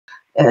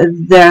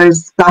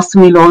there's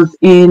blasphemy laws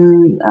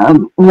in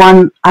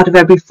 1 out of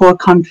every 4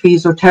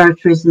 countries or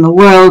territories in the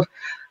world.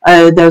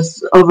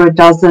 There's over a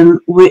dozen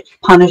which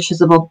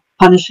punishes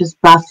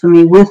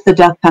blasphemy with the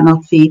death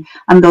penalty,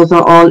 and those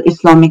are all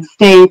Islamic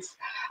states.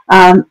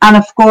 And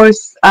of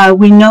course,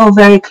 we know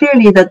very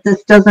clearly that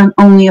this doesn't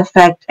only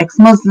affect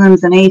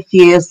ex-Muslims and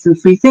atheists and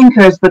free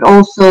thinkers, but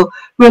also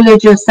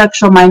religious,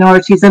 sexual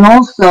minorities, and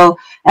also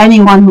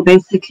anyone who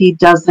basically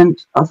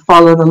doesn't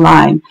follow the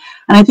line.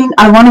 And I think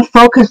I want to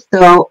focus,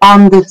 though,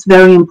 on this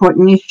very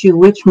important issue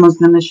which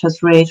Muslimish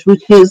has raised,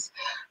 which is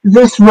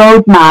this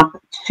roadmap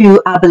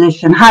to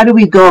abolition. How do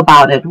we go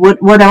about it?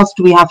 What else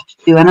do we have to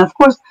do? And of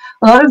course,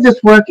 a lot of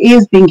this work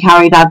is being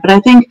carried out, but I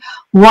think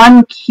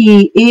one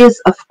key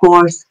is, of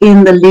course,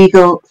 in the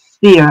legal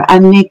sphere.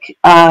 And Nick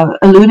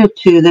alluded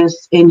to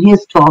this in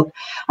his talk.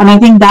 And I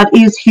think that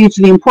is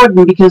hugely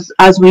important because,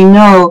 as we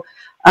know,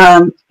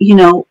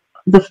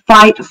 the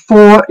fight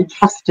for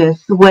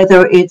justice,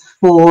 whether it's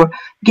for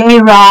gay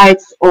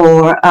rights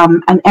or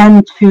an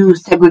end to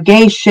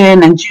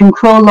segregation and Jim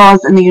Crow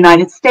laws in the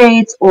United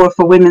States, or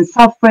for women's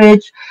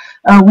suffrage,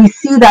 we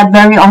see that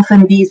very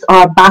often these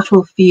are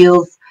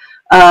battlefields.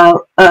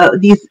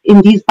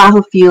 In these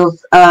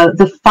battlefields,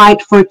 the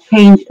fight for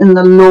change in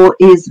the law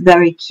is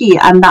very key,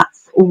 and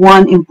that's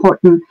one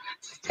important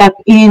step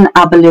in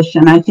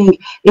abolition. I think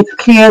it's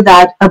clear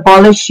that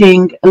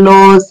abolishing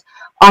laws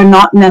are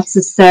not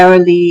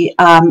necessarily,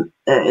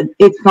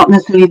 it's not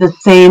necessarily the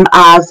same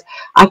as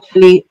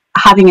actually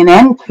having an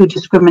end to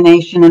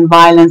discrimination and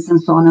violence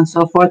and so on and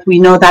so forth. We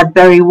know that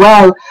very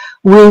well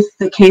with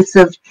the case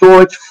of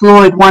George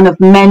Floyd, one of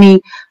many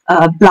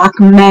Black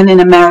men in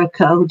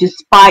America who,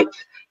 despite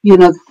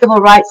the civil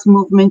rights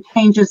movement,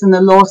 changes in the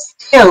law,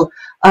 still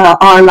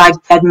are like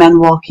dead men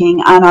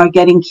walking and are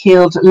getting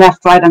killed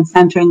left, right, and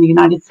center in the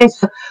United States.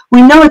 So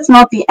we know it's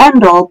not the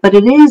end all, but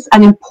it is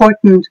an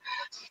important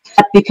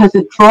step because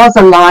it draws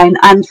a line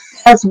and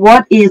says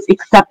what is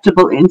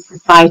acceptable in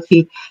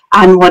society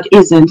and what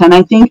isn't. And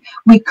I think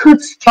we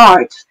could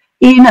start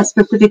in a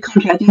specific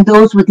country. I think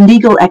those with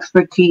legal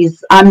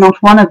expertise, I'm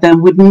not one of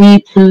them, would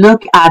need to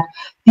look at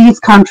these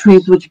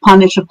countries which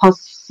punish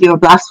apostasy or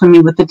blasphemy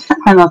with the death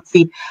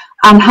penalty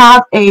and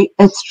have a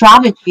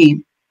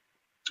strategy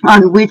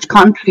on which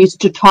countries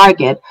to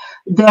target.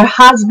 There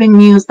has been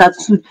news that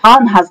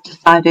Sudan has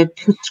decided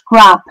to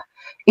scrap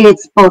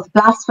its both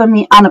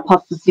blasphemy and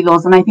apostasy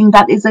laws, and I think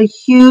that is a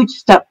huge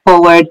step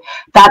forward.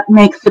 That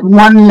makes it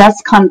one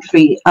less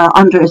country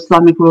under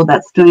Islamic rule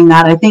that's doing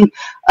that. I think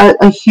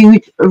a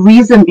huge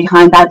reason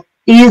behind that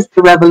is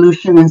the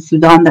revolution in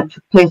Sudan that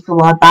took place a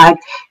while back,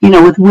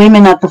 with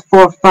women at the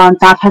forefront.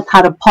 That has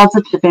had a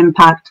positive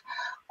impact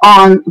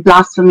on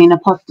blasphemy and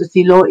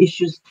apostasy law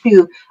issues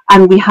too,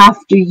 and we have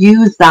to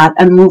use that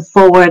and move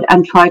forward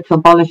and try to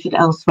abolish it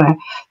elsewhere.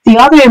 The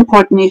other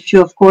important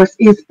issue, of course,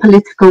 is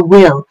political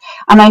will,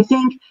 and I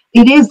think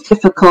it is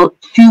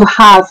difficult to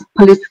have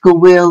political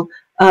will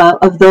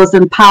of those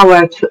in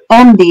power to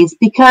end these,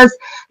 because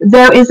they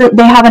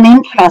have an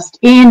interest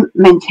in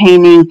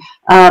maintaining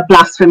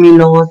blasphemy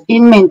laws,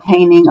 in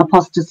maintaining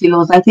apostasy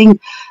laws. I think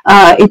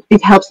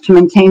it helps to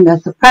maintain their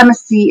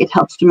supremacy, it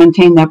helps to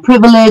maintain their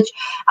privilege,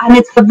 and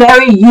it's a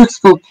very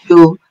useful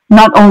tool,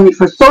 not only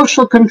for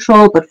social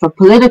control, but for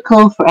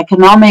political, for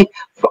economic,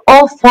 for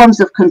all forms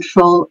of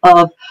control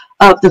of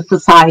the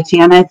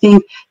society. And I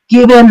think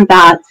given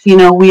that,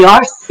 we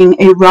are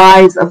seeing a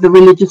rise of the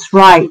religious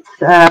right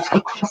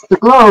across the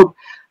globe,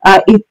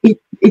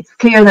 it's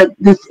clear that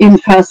this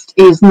interest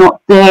is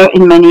not there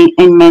in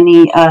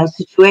many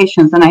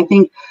situations. And I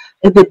think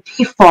the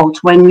default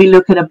when we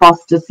look at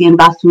apostasy and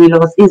blasphemy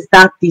laws is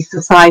that the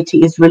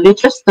society is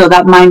religious, though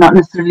that might not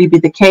necessarily be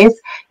the case,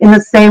 in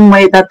the same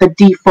way that the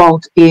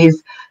default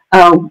is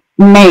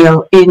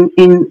male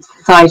in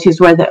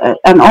societies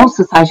and all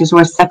societies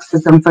where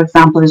sexism, for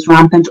example, is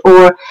rampant,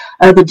 or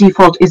the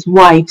default is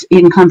white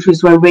in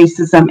countries where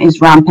racism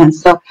is rampant.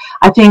 So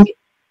I think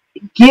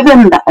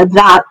given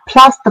that,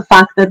 plus the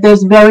fact that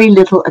there's very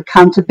little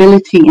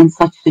accountability in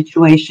such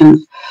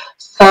situations,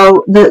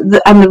 so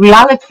the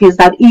reality is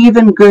that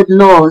even good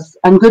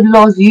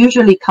laws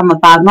usually come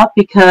about not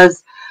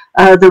because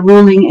the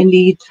ruling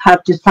elite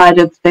have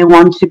decided they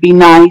want to be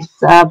nice,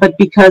 but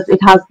because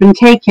it has been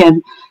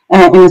taken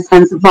in a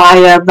sense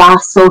via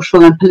vast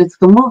social and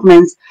political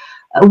movements.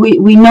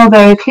 We know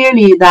very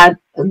clearly that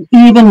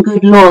even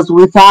good laws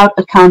without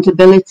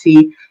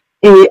accountability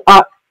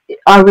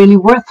are really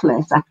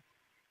worthless.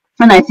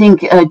 And I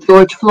think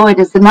George Floyd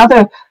is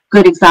another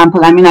good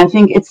example. I mean, I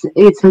think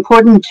it's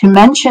important to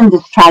mention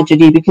this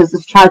tragedy because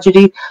this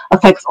tragedy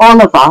affects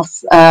all of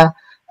us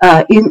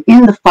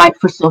in the fight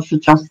for social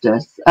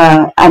justice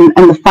and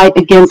the fight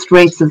against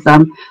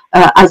racism,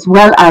 as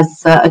well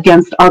as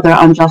against other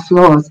unjust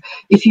laws.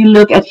 If you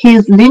look at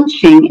his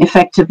lynching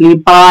effectively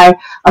by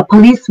a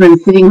policeman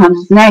sitting on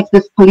his neck,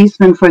 this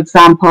policeman, for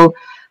example,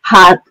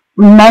 had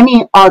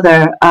many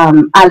other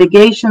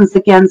allegations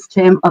against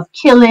him of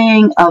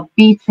killing, of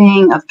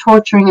beating, of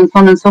torturing, and so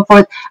on and so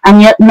forth,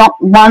 and yet not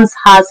once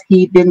has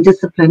he been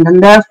disciplined.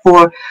 And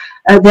therefore,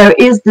 there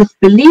is this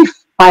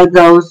belief by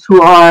those who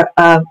are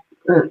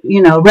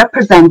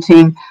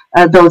representing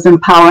those in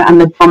power and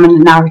the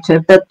dominant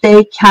narrative, that they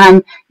can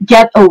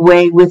get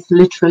away with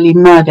literally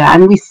murder.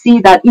 And we see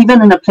that even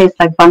in a place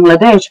like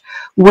Bangladesh,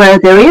 where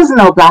there is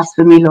no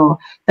blasphemy law,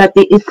 that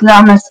the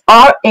Islamists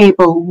are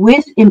able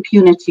with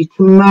impunity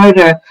to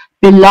murder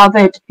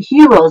beloved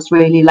heroes,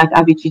 really, like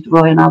Abhijit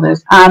Roy and others,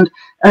 and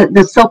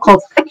the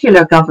so-called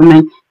secular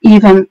government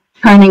even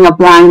turning a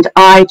blind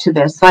eye to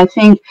this. So I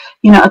think,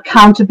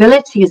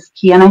 accountability is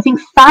key. And I think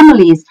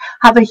families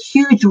have a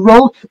huge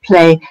role to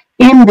play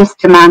in this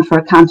demand for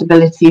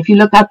accountability. If you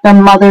look at the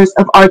mothers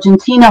of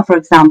Argentina, for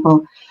example,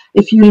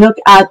 if you look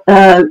at,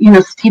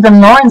 Stephen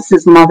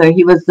Lawrence's mother,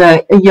 he was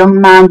a young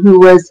man who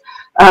was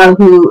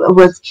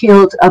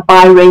killed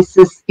by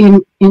racists in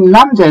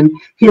London.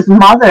 His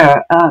mother,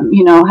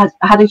 has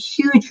had a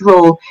huge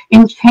role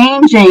in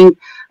changing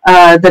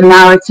the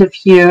narrative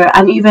here,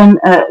 and even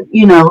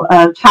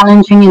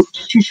challenging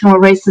institutional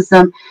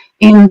racism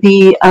in the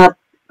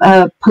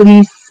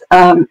police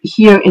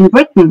here in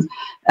Britain.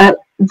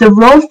 The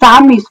role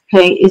families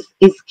play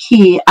is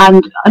key,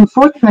 and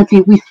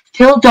unfortunately we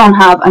still don't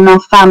have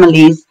enough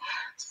families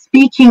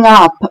speaking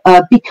up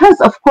because,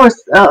 of course,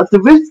 of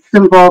the risks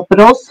involved,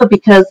 but also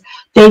because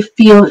they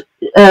feel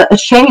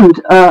ashamed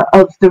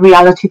of the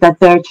reality that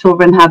their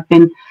children have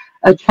been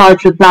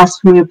charged with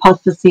blasphemy,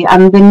 apostasy,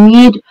 and the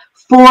need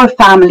for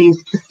families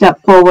to step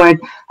forward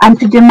and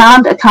to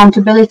demand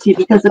accountability,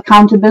 because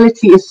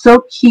accountability is so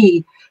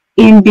key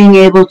in being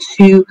able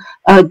to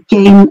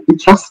gain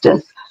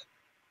justice.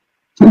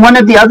 One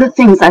of the other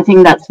things I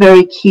think that's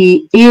very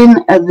key in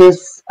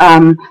this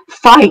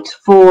fight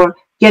for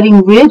getting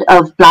rid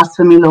of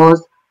blasphemy laws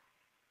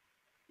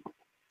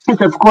is,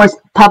 of course,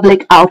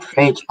 public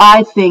outrage.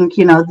 I think,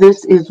 this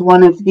is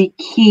one of the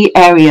key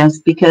areas,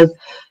 because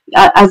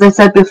as I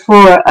said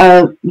before,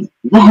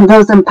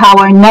 those in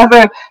power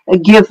never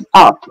give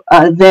up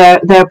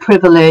their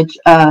privilege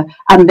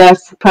and their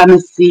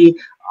supremacy,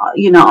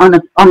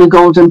 on a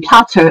golden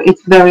platter.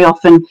 It's very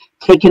often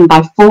taken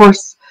by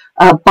force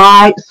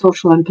by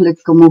social and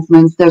political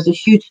movements. There's a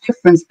huge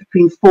difference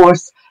between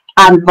force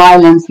and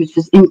violence, which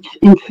is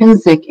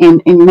intrinsic in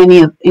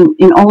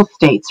all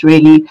states,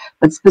 really,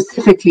 but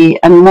specifically,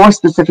 and more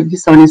specifically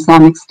so, in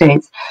Islamic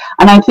states.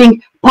 And I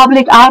think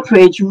public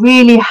outrage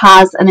really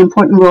has an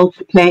important role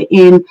to play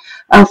in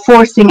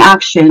forcing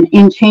action,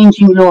 in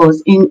changing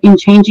laws, in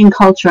changing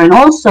culture, and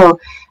also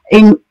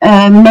in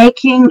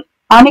making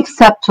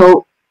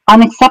unacceptable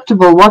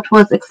what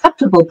was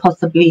acceptable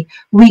possibly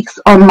weeks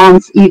or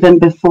months even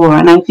before.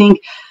 And I think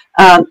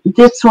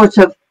this sort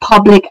of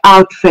public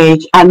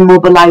outrage and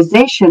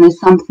mobilization is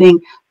something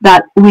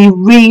that we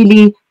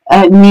really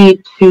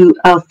need to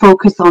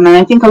focus on. And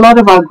I think a lot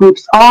of our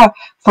groups are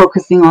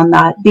focusing on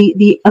that.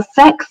 The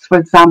effects, for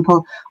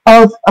example,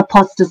 of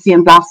apostasy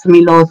and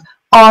blasphemy laws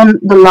on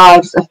the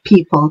lives of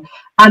people.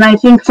 And I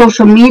think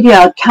social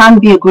media can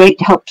be a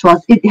great help to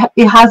us.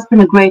 It has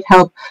been a great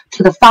help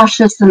to the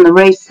fascists and the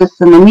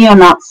racists and the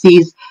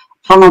neo-Nazis,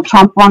 Donald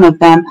Trump one of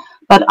them.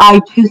 But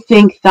I do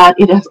think that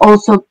it has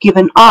also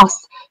given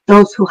us,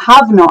 those who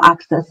have no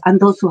access and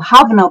those who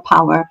have no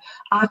power,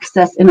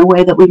 access in a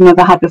way that we've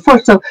never had before.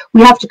 So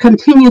we have to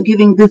continue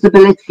giving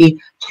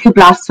visibility to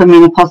blasphemy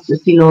and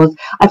apostasy laws.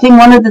 I think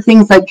one of the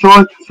things that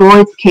George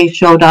Floyd's case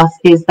showed us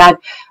is that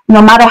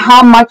no matter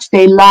how much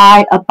they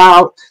lie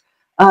about,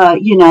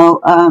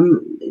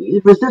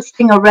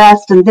 resisting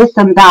arrest and this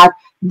and that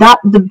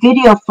the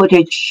video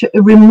footage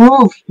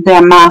removed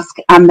their mask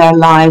and their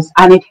lies,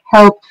 and it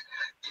helped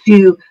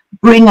to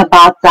bring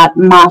about that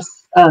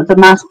the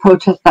mass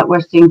protest that we're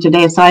seeing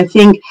today. So I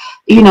think,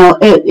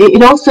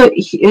 it also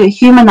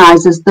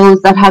humanizes those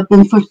that have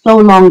been for so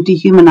long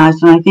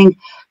dehumanized. And I think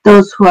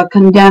those who are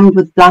condemned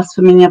with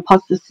blasphemy and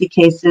apostasy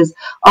cases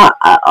are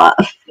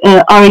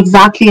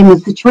exactly in the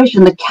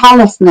situation, the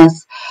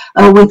callousness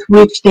with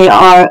which they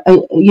are,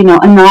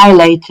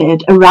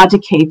 annihilated,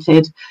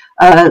 eradicated,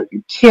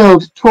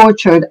 killed,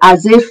 tortured,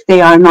 as if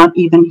they are not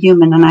even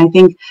human. And I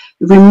think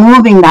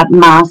removing that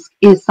mask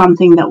is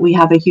something that we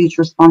have a huge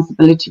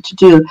responsibility to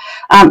do.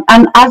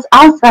 And as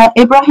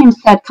Ibrahim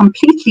said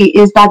completely,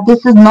 is that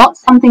this is not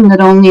something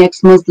that only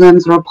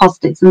ex-Muslims or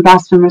apostates and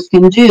blasphemers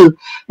can do,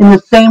 in the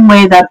same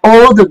way that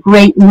all the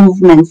great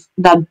movements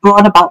that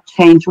brought about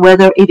change,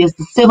 whether it is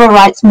the civil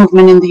rights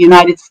movement in the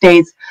United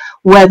States,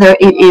 whether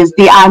it is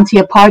the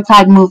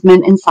anti-apartheid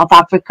movement in South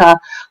Africa,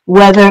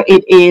 whether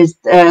it is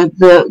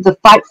the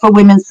fight for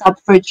women's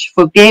suffrage,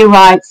 for gay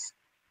rights,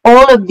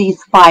 all of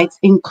these fights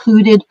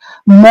included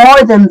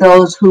more than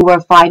those who were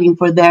fighting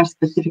for their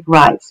specific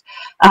rights.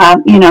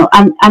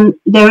 And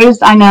there is,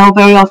 I know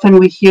very often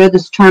we hear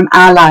this term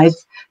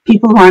allies,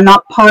 people who are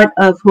not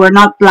who are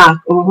not Black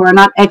or who are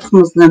not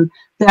ex-Muslim,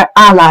 they're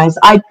allies.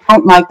 I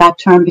don't like that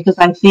term, because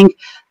I think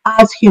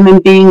as human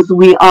beings,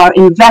 we are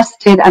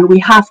invested and we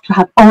have to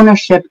have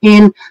ownership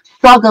in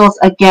struggles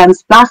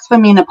against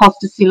blasphemy and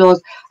apostasy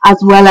laws, as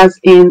well as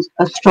in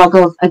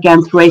struggles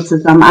against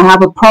racism. I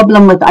have a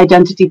problem with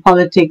identity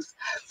politics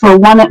for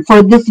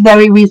this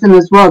very reason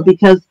as well,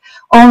 because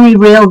only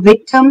real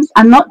victims,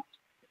 and not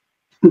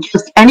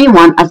just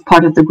anyone as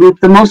part of the group.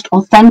 The most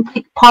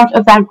authentic part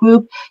of that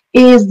group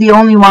is the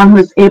only one who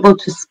is able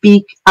to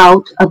speak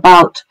out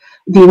about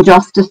the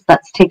injustice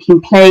that's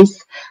taking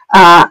place.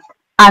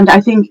 And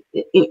I think,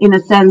 in a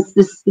sense,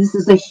 this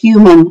is a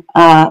human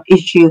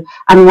issue,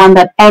 and one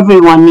that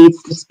everyone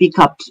needs to speak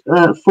up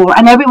for,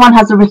 and everyone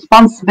has a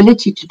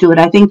responsibility to do it.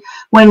 I think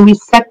when we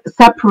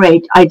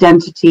separate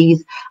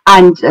identities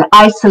and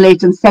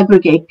isolate and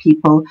segregate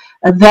people,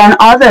 then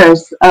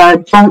others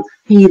don't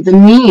see the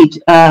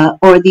need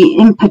or the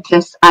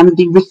impetus and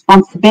the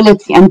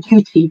responsibility and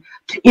duty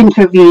to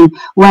intervene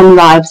when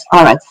lives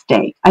are at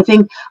stake. I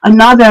think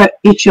another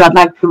issue I'd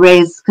like to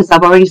raise, because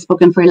I've already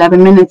spoken for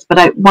 11 minutes, but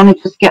I want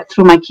to just get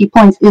through my key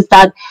points, is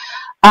that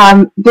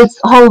this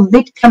whole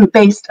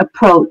victim-based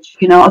approach,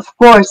 of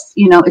course,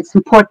 it's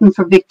important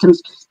for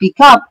victims to speak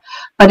up,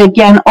 but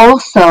again,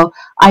 also,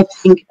 I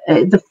think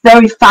the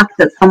very fact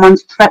that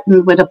someone's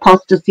threatened with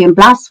apostasy and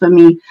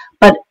blasphemy,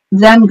 but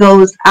then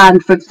goes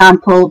and, for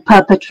example,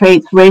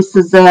 perpetrates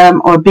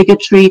racism or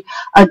bigotry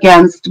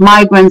against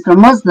migrants or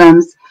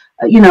Muslims,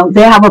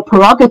 they have a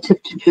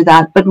prerogative to do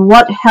that. But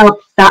what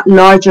helps that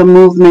larger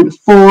movement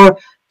for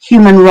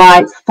human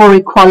rights, for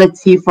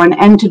equality, for an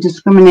end to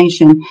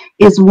discrimination,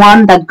 is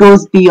one that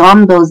goes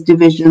beyond those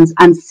divisions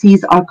and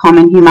sees our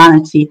common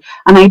humanity.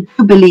 And I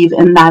do believe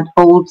in that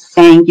old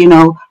saying,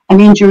 an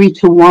injury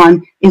to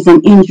one is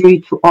an injury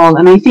to all.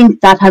 And I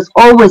think that has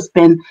always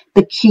been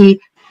the key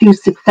to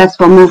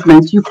successful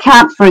movements. You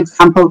can't, for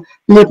example,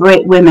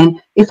 liberate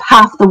women if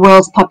half the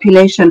world's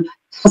population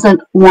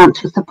doesn't want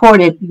to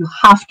support it. You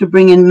have to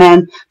bring in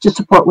men to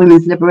support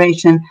women's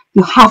liberation.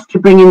 You have to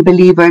bring in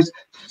believers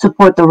to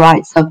support the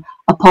rights of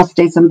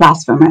apostates and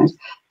blasphemers.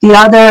 The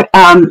other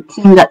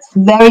thing that's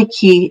very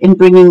key in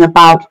bringing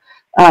about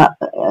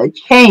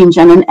change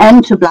and an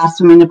end to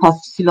blasphemy and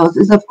apostasy laws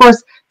is, of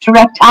course,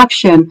 direct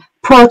action,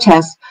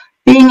 protest,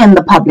 being in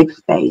the public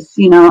space,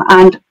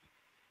 and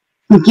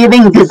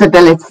giving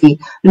visibility,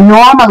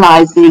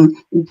 normalizing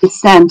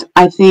dissent,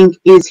 I think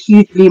is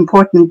hugely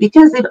important,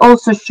 because it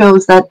also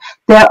shows that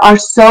there are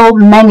so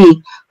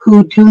many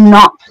who do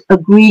not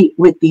agree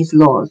with these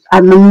laws.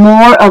 And the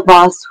more of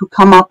us who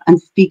come up and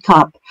speak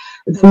up,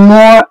 the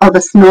more of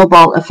a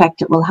snowball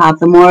effect it will have,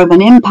 the more of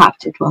an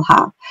impact it will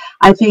have.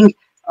 I think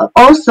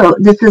also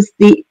this is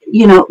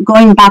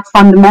going back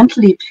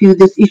fundamentally to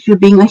this issue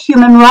being a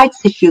human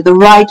rights issue, the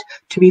right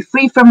to be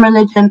free from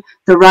religion,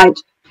 the right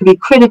to be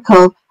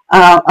critical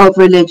of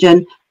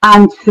religion,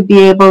 and to be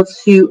able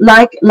to,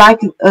 like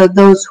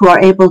those who are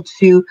able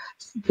to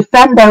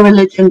defend their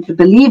religion, to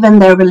believe in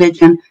their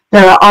religion,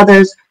 there are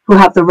others who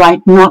have the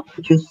right not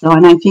to do so.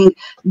 And I think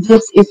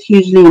this is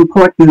hugely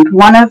important.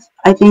 One of,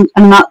 I think,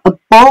 a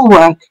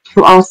bulwark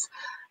to us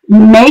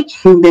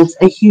making this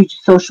a huge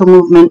social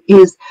movement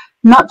is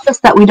not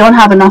just that we don't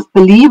have enough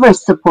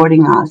believers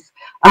supporting us,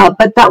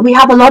 but that we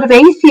have a lot of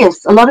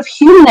atheists, a lot of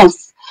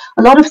humanists,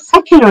 a lot of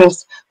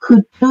secularists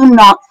who do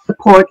not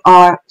support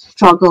our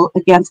struggle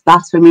against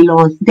blasphemy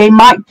laws. They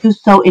might do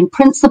so in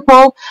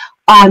principle,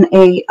 on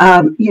a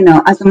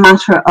as a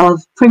matter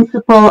of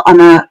principle, on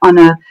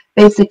a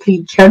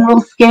basically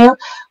general scale,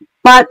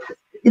 but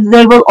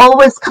they will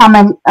always come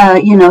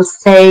and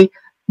say,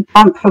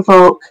 "Don't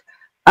provoke.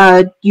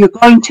 You're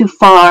going too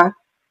far.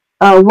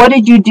 What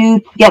did you do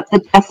to get the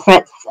death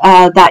threats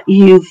that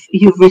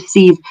you've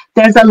received?"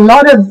 There's a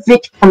lot of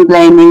victim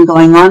blaming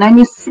going on, and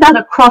you see that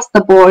across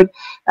the board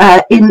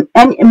in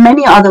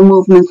many other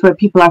movements where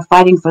people are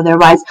fighting for their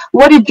rights.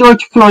 What did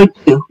George Floyd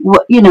do?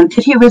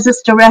 Did he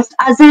resist arrest?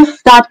 As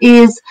if that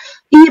is,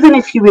 even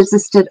if he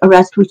resisted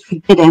arrest, which he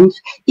didn't,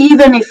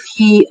 even if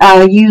he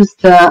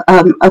used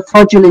a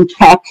fraudulent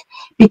check,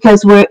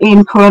 because we're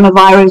in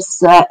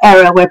coronavirus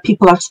era where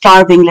people are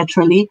starving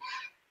literally.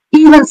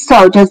 Even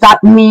so, does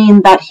that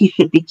mean that he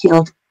should be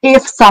killed?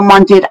 If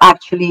someone did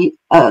actually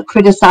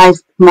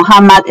criticize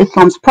Muhammad,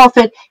 Islam's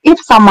prophet, if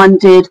someone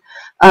did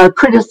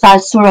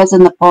criticize surahs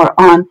in the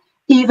Quran,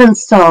 even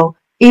so,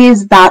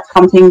 is that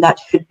something that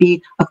should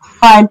be a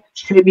crime?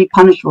 Should it be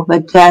punishable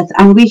with death?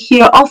 And we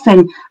hear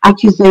often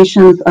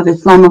accusations of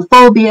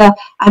Islamophobia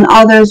and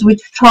others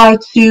which try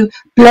to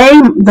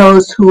blame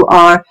those who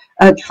are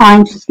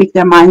trying to speak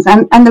their minds.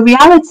 And the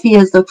reality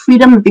is that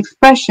freedom of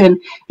expression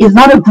is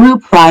not a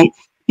group right.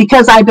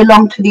 Because I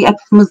belong to the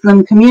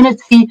ex-Muslim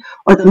community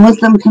or the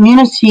Muslim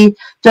community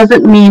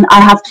doesn't mean I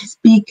have to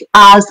speak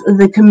as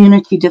the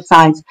community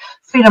decides.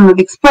 Freedom of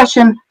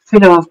expression,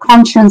 freedom of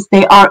conscience,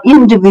 they are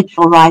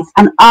individual rights.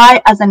 And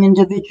I, as an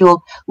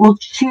individual, will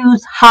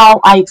choose how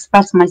I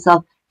express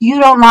myself.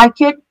 You don't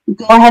like it?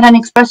 Go ahead and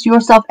express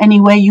yourself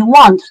any way you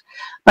want.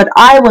 But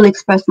I will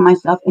express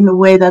myself in the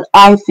way that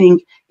I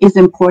think is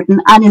important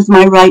and is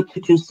my right to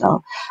do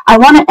so. I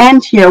want to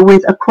end here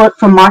with a quote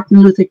from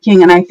Martin Luther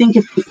King, and I think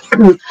it's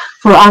important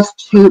for us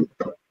to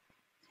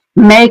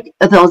make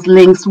those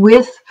links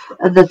with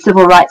the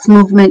civil rights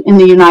movement in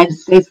the United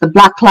States, the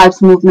Black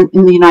Lives Movement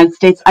in the United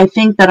States. I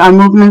think that our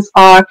movements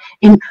are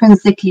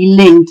intrinsically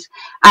linked,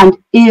 and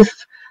if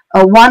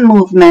one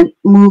movement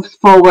moves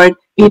forward,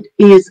 it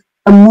is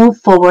a move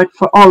forward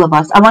for all of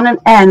us. I want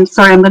to end,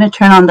 sorry, I'm going to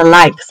turn on the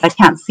light because I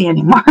can't see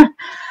anymore.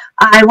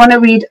 I want to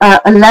read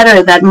a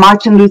letter that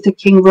Martin Luther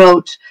King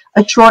wrote,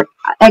 a short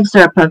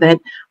excerpt of it,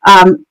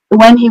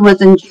 when he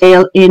was in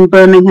jail in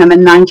Birmingham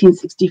in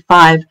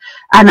 1965.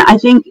 And I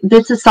think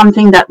this is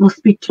something that will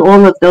speak to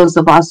all of those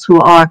of us who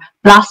are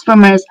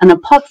blasphemers and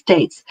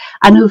apostates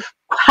and who've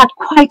had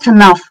quite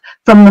enough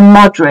from the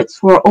moderates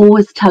who are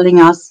always telling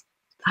us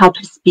how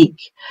to speak.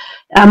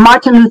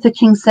 Martin Luther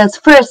King says,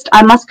 "First,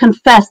 I must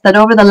confess that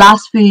over the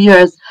last few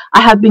years,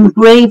 I have been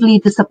gravely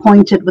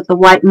disappointed with the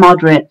white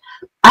moderate.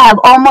 I have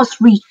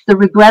almost reached the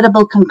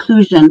regrettable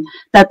conclusion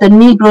that the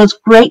Negro's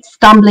great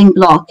stumbling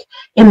block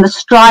in the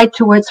stride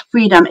towards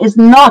freedom is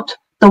not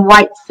the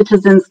white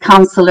citizens'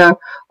 counselor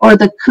or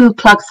the Ku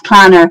Klux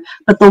Klaner,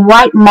 but the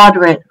white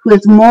moderate who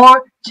is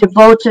more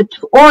devoted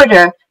to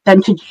order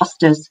than to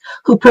justice,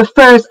 who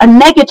prefers a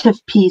negative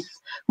peace,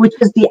 which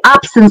is the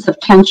absence of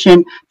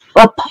tension,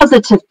 to a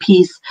positive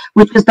peace,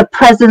 which is the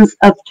presence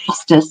of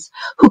justice,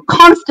 who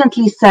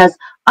constantly says,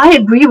 I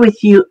agree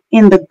with you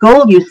in the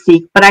goal you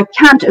seek, but I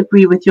can't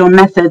agree with your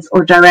methods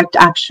or direct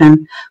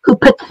action, who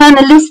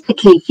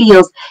paternalistically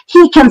feels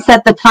he can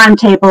set the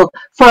timetable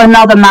for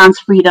another man's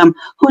freedom,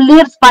 who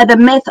lives by the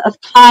myth of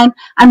time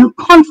and who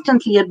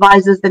constantly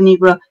advises the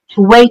Negro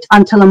to wait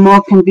until a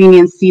more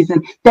convenient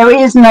season. There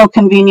is no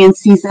convenient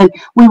season.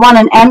 We want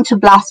an end to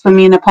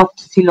blasphemy and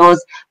apostasy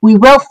laws. We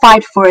will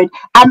fight for it,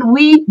 and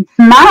we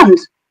demand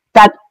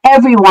that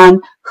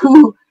everyone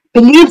who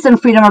believes in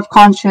freedom of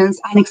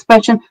conscience and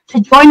expression to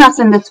join us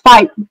in this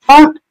fight.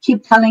 Don't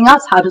keep telling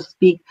us how to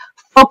speak.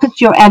 Focus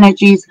your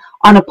energies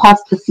on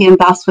apostasy and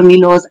blasphemy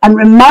laws. And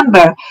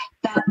remember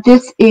that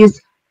this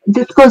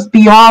goes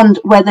beyond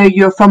whether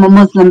you're from a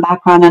Muslim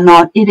background or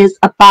not. It is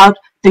about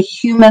the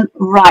human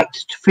right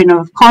to freedom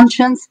of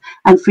conscience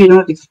and freedom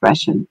of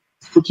expression.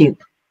 Thank you.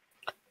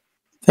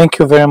 Thank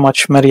you very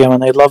much, Maryam.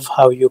 And I love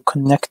how you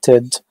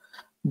connected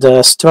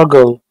the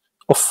struggle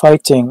of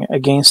fighting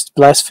against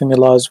blasphemy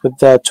laws with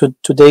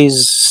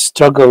today's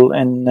struggle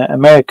in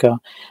America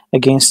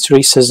against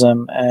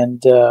racism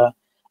and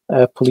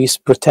police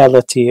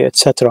brutality,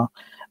 etc.,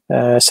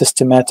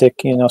 systematic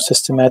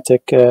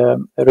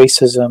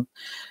racism,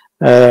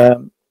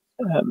 and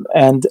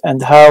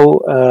how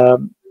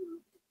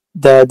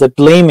the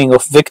blaming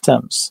of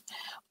victims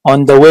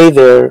on the way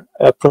they're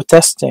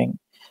protesting,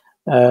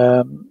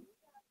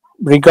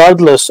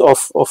 regardless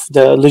of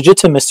the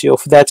legitimacy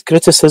of that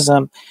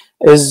criticism,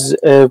 is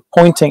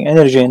pointing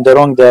energy in the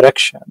wrong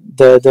direction.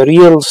 The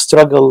real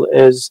struggle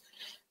is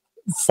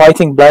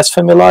fighting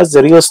blasphemy laws.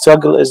 The real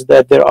struggle is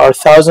that there are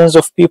thousands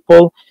of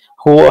people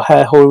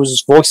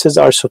whose voices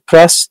are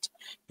suppressed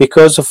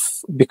because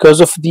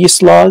of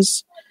these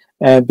laws,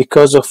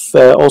 because of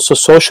also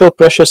social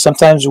pressure.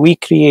 Sometimes we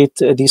create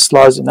these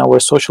laws in our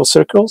social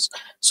circles.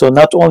 So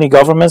not only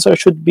governments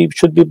should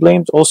be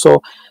blamed,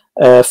 also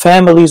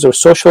families or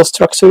social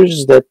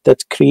structures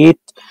that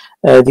create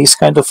these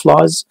kind of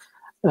laws.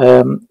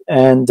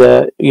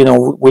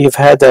 We've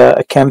had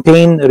a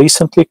campaign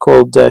recently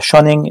called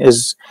 "Shunning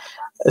is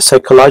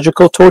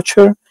Psychological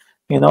Torture."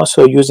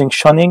 So using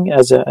shunning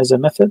as a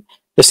method.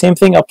 The same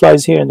thing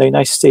applies here in the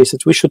United States.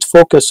 That we should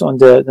focus on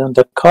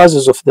the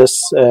causes of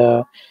this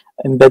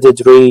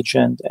embedded rage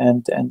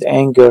and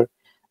anger,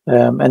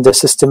 and the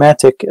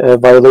systematic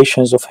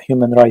violations of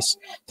human rights.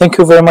 Thank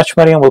you very much,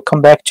 Maryam. We'll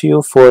come back to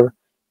you for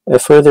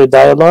further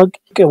dialogue.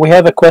 Okay, we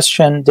have a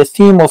question. The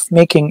theme of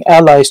making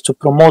allies to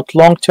promote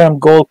long-term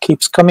goal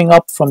keeps coming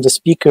up from the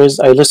speakers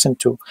I listen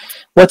to.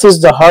 What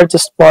is the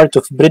hardest part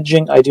of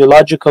bridging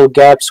ideological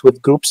gaps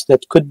with groups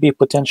that could be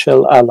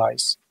potential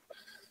allies?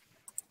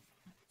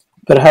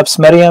 Perhaps,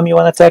 Maryam, you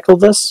want to tackle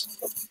this?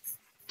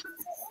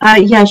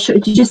 Yeah, sure.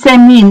 Did you say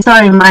me?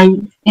 Sorry, my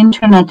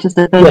internet is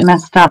a bit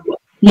messed up.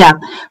 Yeah.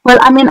 Well,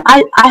 I mean,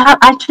 I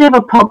actually have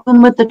a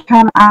problem with the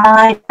term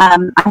ally.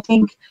 I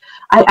think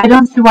I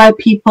don't see why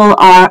people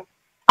are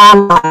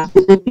allies.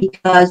 Is it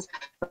because,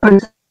 for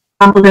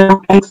example, they're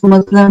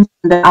ex-Muslims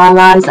and they're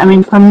allies? I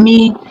mean, for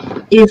me,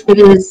 if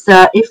it's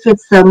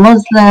a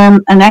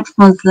Muslim, an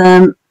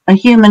ex-Muslim, a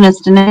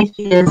humanist, an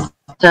atheist,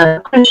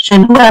 a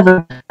Christian,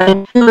 whoever,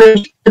 a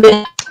Jewish,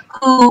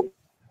 who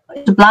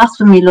to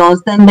blasphemy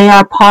laws, then they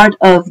are part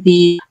of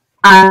the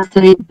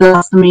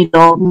anti-blasphemy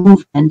law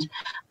movement.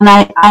 And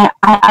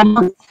I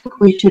don't think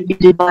we should be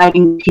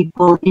dividing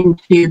people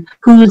into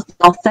who's the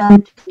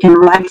authentic and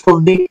rightful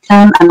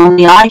victim, and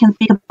only I can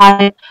speak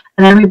about it,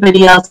 and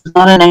everybody else is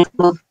not an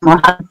expert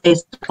or has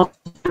faced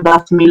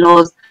blasphemy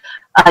laws.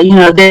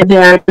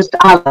 They're just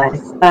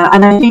allies.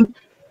 And I think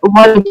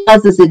what it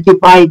does is it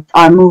divides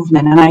our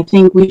movement, and I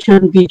think we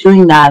shouldn't be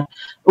doing that.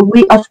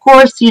 We, of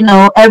course,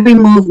 every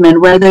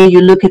movement, whether you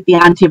look at the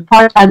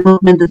anti-apartheid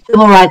movement, the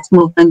civil rights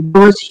movement,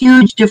 there was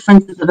huge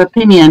differences of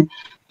opinion.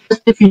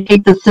 Just if you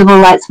take the civil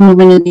rights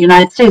movement in the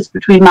United States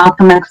between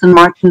Malcolm X and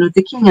Martin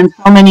Luther King and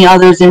so many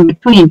others in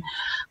between,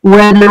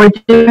 where there were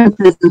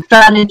differences in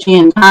strategy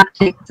and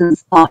tactics and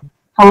so on.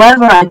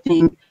 However, I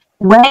think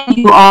when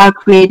you are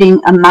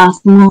creating a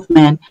mass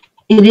movement,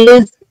 it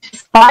is,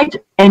 despite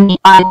any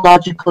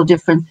ideological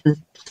differences,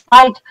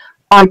 despite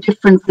our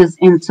differences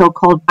in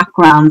so-called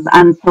backgrounds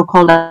and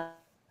so-called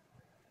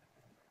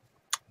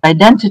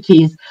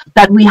identities,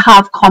 that we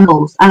have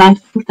commons. And I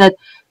think that,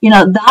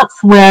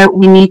 that's where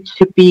we need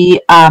to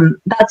be,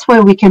 that's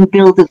where we can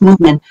build this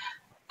movement.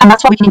 And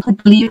that's why we can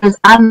include believers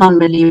and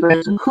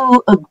non-believers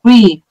who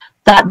agree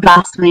that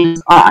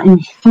blasphemies are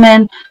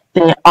inhuman,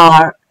 they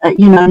are,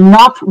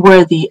 not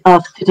worthy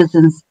of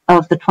citizens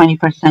of the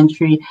 21st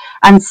century.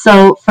 And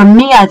so for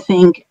me, I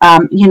think,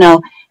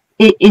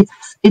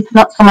 it's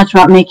not so much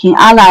about making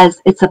allies,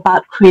 it's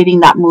about creating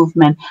that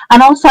movement.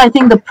 And also, I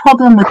think the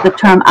problem with the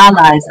term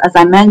allies, as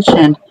I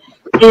mentioned,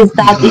 is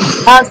that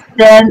it does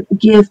then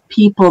give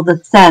people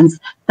the sense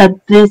that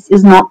this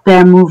is not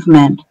their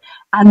movement.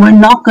 And we're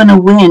not going to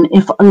win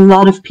if a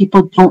lot of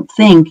people don't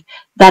think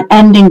that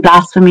ending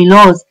blasphemy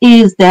laws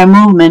is their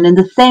movement, in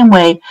the same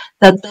way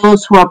that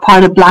those who are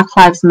part of Black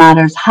Lives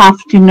Matters have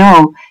to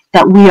know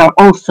that we are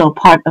also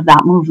part of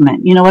that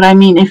movement. You know what I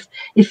mean?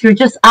 If you're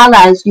just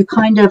allies, you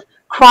kind of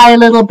cry a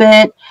little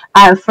bit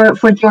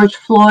for George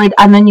Floyd,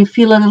 and then you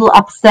feel a little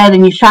upset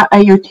and you shout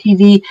at your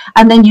TV,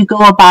 and then you go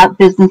about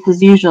business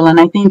as usual. And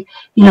I think,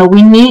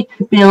 we need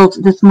to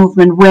build this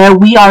movement where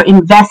we are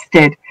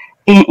invested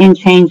in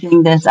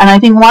changing this. And I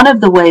think one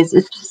of the ways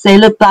is to say,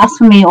 look,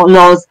 blasphemy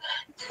laws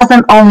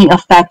doesn't only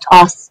affect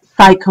us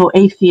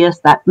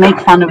psycho-atheists that make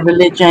fun of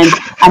religion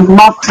and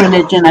mock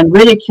religion and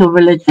ridicule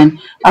religion.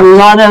 A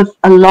lot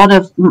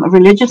of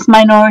religious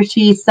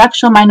minorities,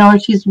 sexual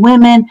minorities,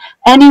 women,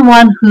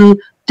 anyone who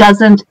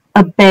doesn't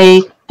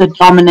obey the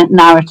dominant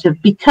narrative,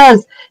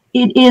 because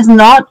it is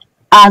not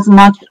as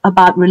much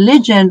about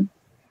religion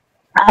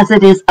as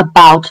it is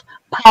about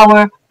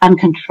power and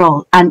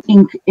control and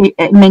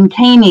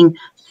maintaining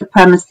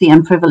supremacy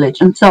and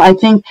privilege. And so I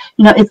think,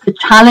 it's a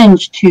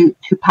challenge to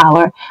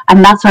power,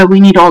 and that's why we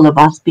need all of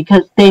us,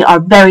 because they are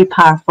very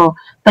powerful,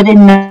 but in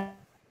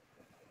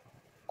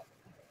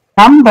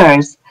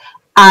numbers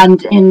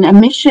and in a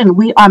mission,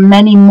 we are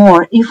many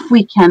more if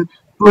we can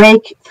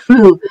break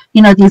through,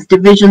 these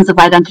divisions of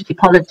identity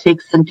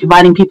politics and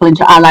dividing people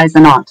into allies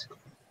and not.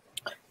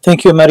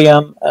 Thank you,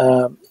 Maryam.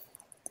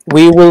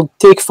 We will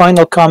take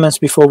final comments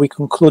before we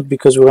conclude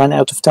because we ran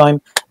out of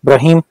time.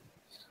 Ibrahim?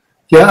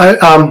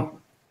 Yeah,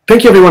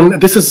 thank you, everyone.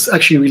 This is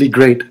actually really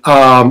great.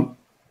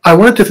 I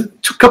wanted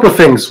to couple of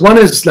things. One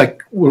is,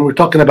 like, when we're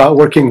talking about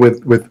working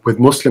with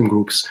Muslim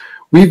groups,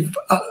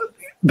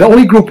 the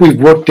only group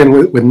we've worked in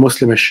with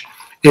Muslimish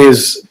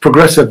is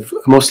Progressive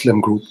Muslim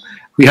Group.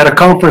 We had a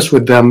conference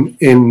with them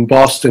in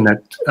Boston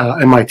at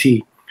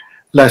MIT.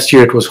 Last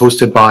year it was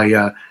hosted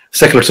by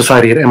Secular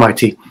Society at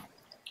MIT.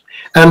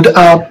 And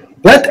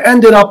that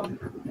ended up,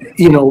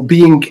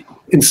 being,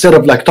 instead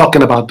of like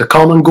talking about the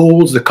common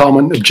goals, the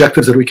common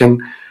objectives that we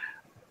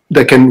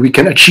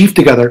can achieve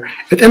together,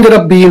 it ended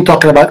up being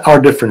talking about our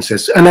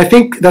differences. And I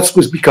think that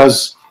was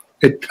because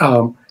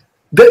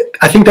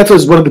I think that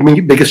was one of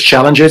the biggest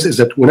challenges, is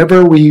that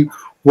whenever we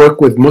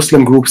work with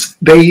Muslim groups,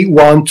 they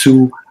want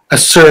to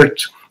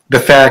assert the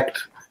fact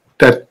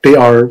that they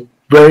are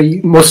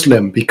very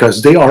Muslim,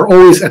 because they are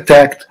always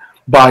attacked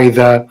by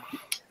the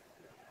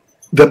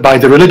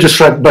religious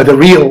right, by the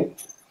real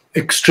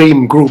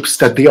extreme groups,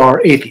 that they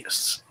are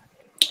atheists.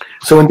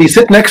 So when they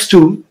sit next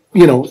to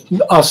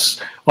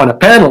us on a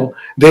panel,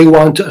 they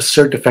want to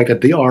assert the fact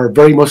that they are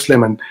very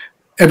Muslim and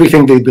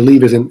everything they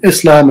believe is in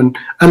Islam,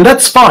 and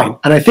that's fine.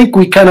 And I think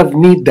we kind of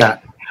need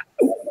that.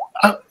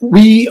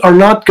 We are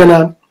not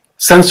gonna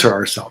censor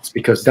ourselves,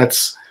 because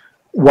that's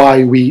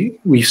why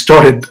we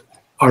started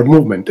our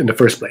movement in the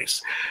first place.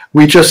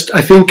 We just,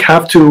 I think,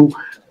 have to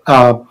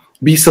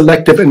be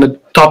selective in the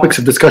topics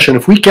of discussion.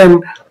 If we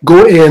can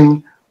go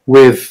in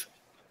with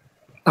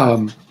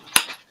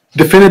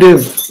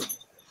definitive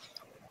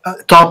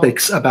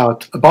topics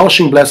about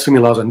abolishing blasphemy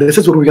laws, and this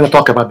is what we're going to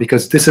talk about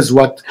because this is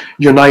what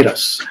unites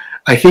us,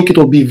 I think it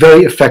will be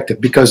very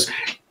effective, because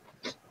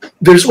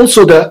there's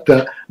also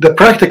the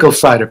practical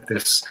side of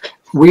this.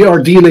 We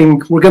are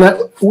dealing,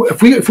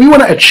 if we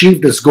want to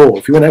achieve this goal,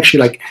 if we want to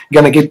actually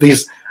gonna get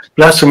these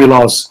blasphemy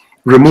laws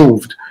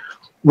removed,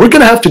 we're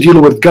going to have to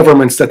deal with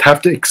governments that have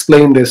to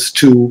explain this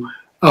to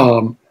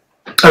a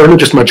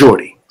religious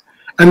majority,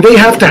 and they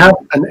have to have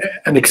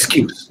an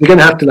excuse. They're going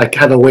to have to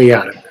have a way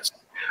out of this,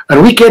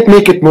 and we can't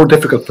make it more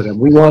difficult for them.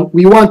 We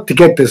want to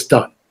get this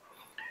done.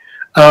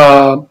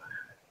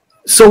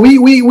 So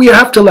we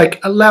have to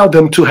allow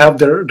them to have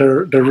their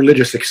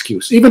religious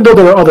excuse, even though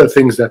there are other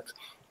things that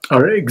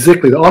are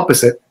exactly the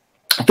opposite.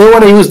 If they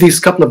want to use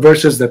these couple of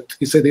verses that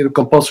you say they're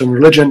compulsory in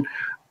religion,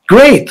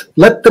 great.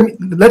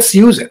 Let's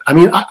use it. I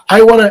mean,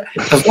 I want to,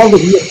 as long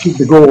as we achieve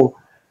the goal,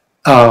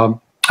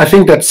 I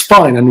think that's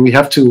fine. And we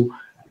have to.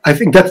 I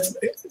think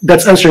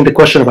that's answering the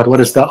question about what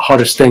is the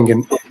hardest thing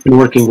in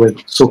working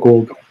with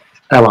so-called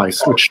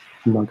allies, which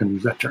I'm not going to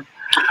use that term.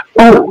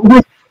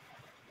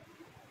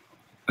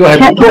 Go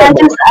ahead.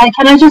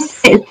 Can I just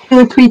say 2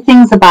 or 3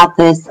 things about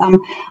this? I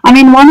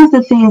mean, one of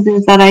the things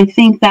is that I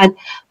think that,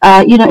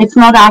 it's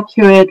not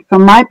accurate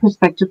from my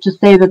perspective to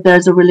say that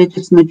there's a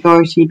religious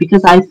majority,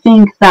 because I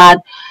think that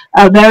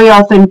very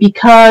often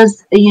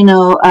because,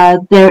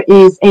 there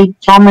is a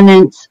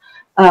dominant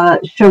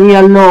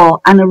Sharia law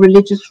and a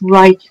religious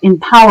right in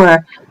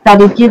power,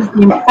 that it gives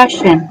the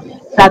impression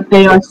that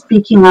they are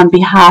speaking on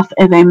behalf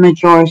of a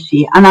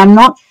majority. And I'm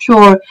not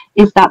sure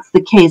if that's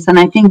the case. And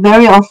I think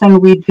very often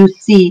we do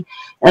see,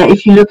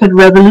 if you look at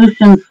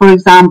revolutions, for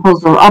example,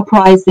 or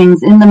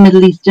uprisings in the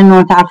Middle East, in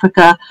North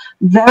Africa,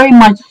 very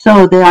much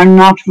so, they are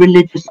not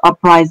religious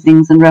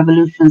uprisings and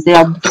revolutions. They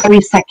are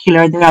very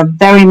secular, they are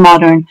very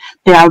modern,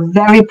 they are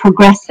very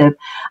progressive.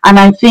 And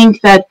I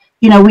think that,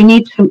 we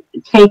need to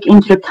take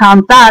into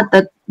account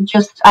that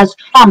just as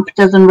Trump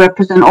doesn't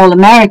represent all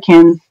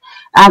Americans,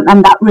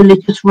 and that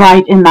religious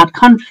right in that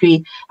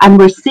country, and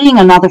we're seeing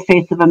another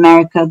face of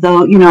America,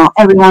 though,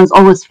 everyone's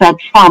always fed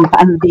Trump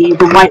and the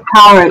white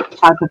power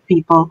type of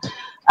people,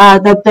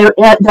 that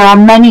there are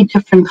many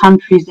different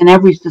countries in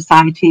every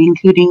society,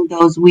 including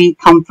those we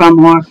come from,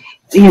 or,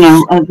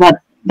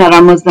 that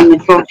are Muslim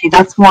majority.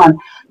 That's one.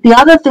 The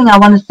other thing I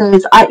want to say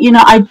is, I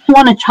do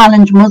want to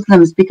challenge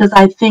Muslims, because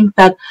I think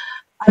that,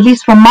 at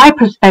least from my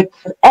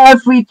perspective,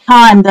 every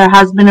time there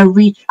has been a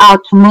reach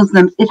out to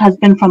Muslims, it has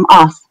been from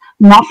us,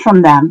 not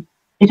from them.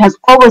 It has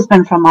always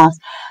been from us.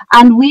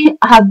 And we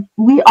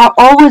are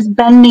always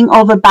bending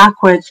over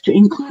backwards to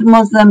include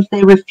Muslims.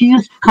 They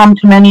refuse to come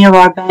to many of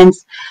our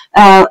events.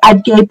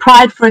 At Gay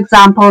Pride, for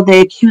example,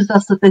 they accuse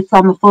us of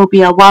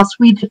Islamophobia, whilst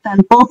we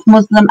defend both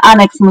Muslim and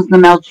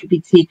ex-Muslim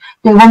LGBT.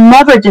 They will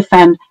never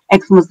defend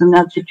ex-Muslim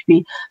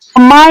LGBT. So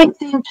my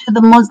thing to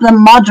the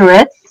Muslim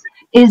moderates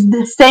is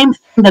the same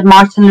thing that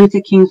Martin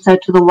Luther King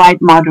said to the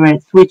white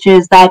moderates, which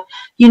is that,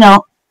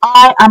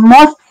 I am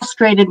more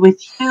frustrated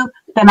with you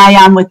than I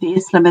am with the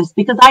Islamists,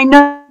 because I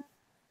know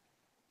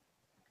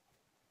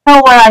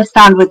where I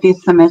stand with the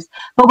Islamists.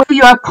 But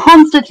you are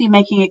constantly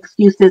making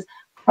excuses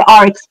for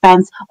our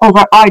expense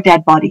over our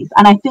dead bodies.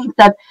 And I think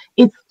that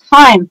it's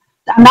time,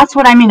 and that's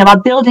what I mean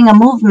about building a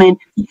movement.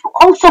 You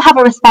also have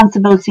a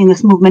responsibility in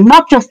this movement,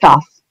 not just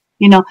us,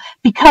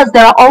 because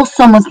there are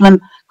also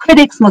Muslim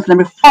critics, Muslim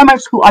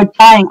reformers who are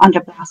dying under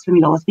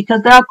blasphemy laws,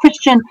 because there are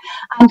Christian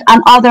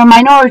and other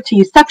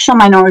minorities, sexual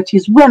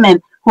minorities,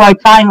 women who are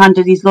dying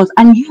under these laws,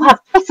 and you have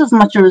just as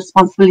much a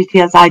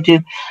responsibility as I do.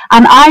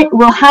 And I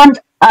will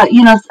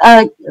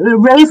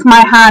raise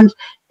my hand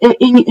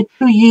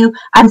to you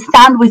and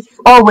stand with you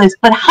always.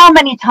 But how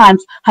many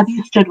times have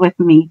you stood with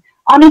me?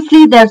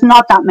 Honestly, there's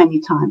not that many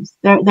times.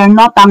 There are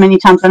not that many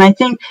times. And I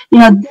think,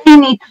 they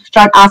need to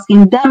start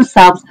asking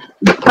themselves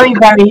very,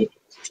 very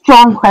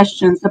strong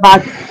questions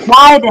about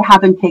why they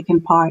haven't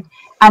taken part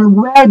and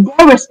where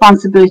their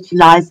responsibility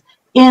lies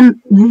in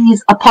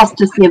these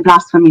apostasy and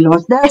blasphemy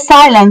laws. Their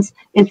silence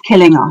is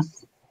killing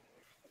us.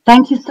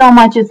 Thank you so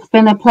much. It's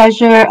been a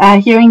pleasure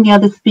hearing the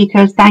other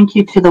speakers. Thank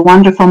you to the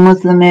wonderful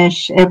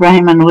Muslimish,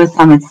 Ibrahim and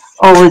Wissam. It's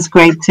always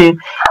great to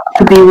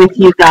be with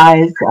you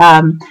guys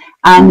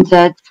and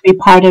to be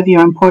part of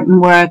your important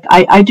work.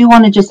 I do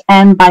want to just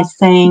end by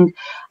saying,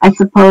 I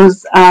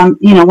suppose,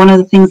 one of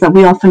the things that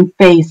we often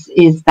face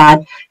is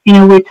that,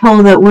 we're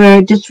told that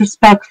we're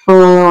disrespectful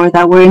or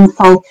that we're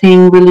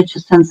insulting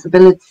religious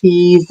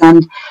sensibilities,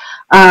 and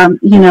that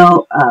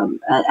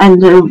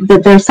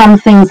there are some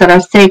things that are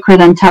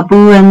sacred and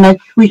taboo, and that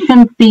we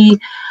shouldn't be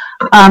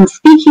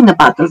speaking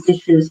about those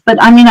issues.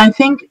 But I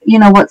think,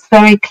 what's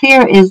very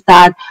clear is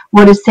that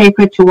what is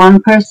sacred to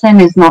one person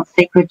is not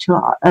sacred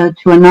to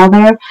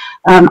another.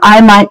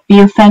 I might be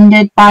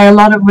offended by a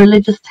lot of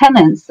religious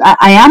tenets.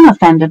 I am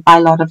offended by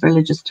a lot of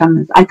religious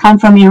tenets. I come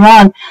from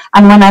Iran,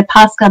 and when I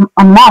pass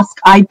a mosque,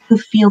 I do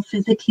feel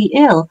physically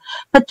ill.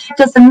 But that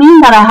doesn't mean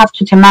that I have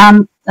to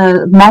demand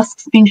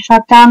mosques being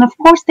shut down. Of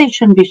course they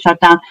shouldn't be shut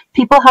down.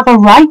 People have a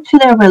right to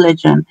their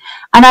religion.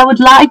 And I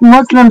would like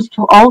Muslims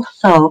to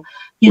also,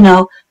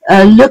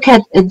 look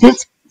at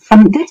this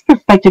from this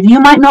perspective. You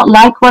might not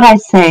like what I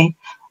say.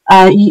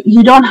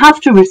 You don't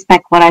have to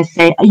respect what I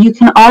say. You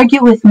can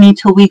argue with me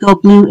till we go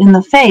blue in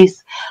the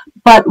face.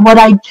 But what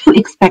I do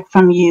expect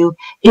from you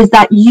is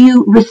that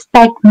you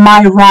respect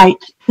my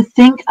right to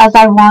think as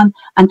I want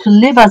and to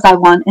live as I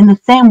want, in the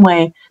same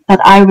way that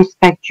I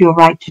respect your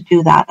right to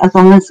do that, as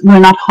long as we're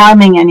not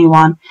harming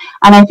anyone.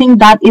 And I think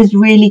that is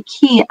really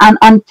key. And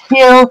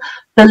until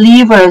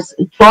believers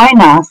join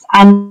us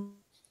and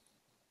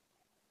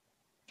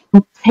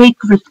take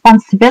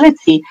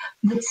responsibility,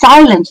 the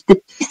silent, the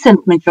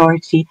decent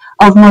majority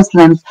of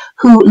Muslims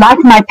who, like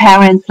my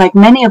parents, like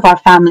many of our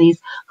families,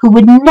 who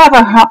would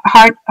never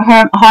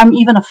harm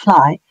even a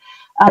fly,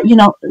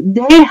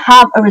 they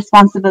have a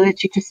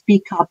responsibility to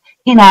speak up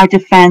in our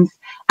defense,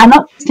 and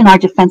not just in our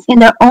defense, in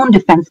their own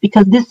defense,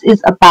 because this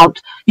is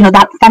about,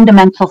 that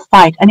fundamental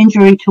fight. An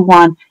injury to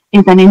one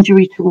is an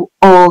injury to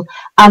all.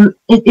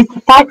 It's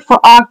a fight for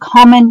our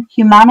common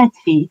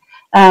humanity.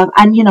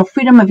 And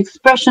freedom of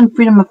expression,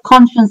 freedom of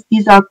conscience,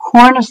 these are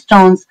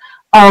cornerstones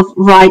of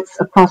rights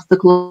across the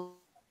globe,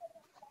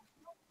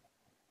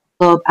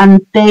 and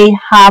they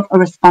have a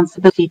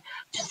responsibility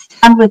to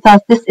stand with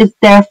us. This is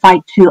their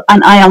fight too,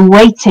 and I am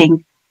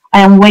waiting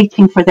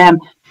for them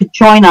to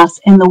join us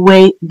in the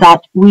way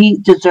that we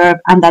deserve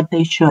and that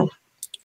they should.